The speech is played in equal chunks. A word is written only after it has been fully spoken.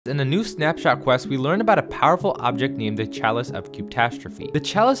In a new snapshot quest, we learn about a powerful object named the Chalice of Cubetastrophe. The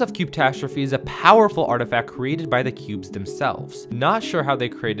Chalice of Cubetastrophe is a powerful artifact created by the cubes themselves. Not sure how they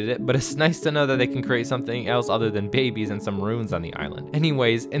created it, but it's nice to know that they can create something else other than babies and some ruins on the island.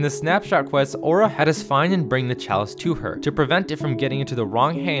 Anyways, in the snapshot quest, Aura had us find and bring the Chalice to her, to prevent it from getting into the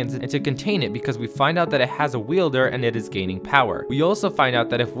wrong hands and to contain it because we find out that it has a wielder and it is gaining power. We also find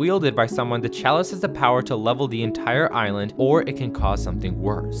out that if wielded by someone, the Chalice has the power to level the entire island, or it can cause something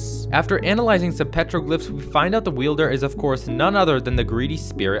worse. After analyzing some petroglyphs, we find out the wielder is of course none other than the greedy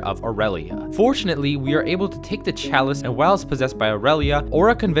spirit of Aurelia. Fortunately, we are able to take the Chalice, and while it's possessed by Aurelia,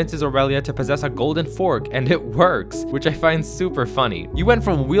 Aura convinces Aurelia to possess a golden fork, and it works, which I find super funny. You went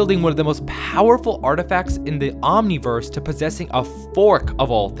from wielding one of the most powerful artifacts in the Omniverse to possessing a fork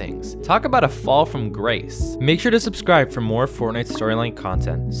of all things. Talk about a fall from grace. Make sure to subscribe for more Fortnite storyline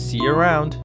content. See you around.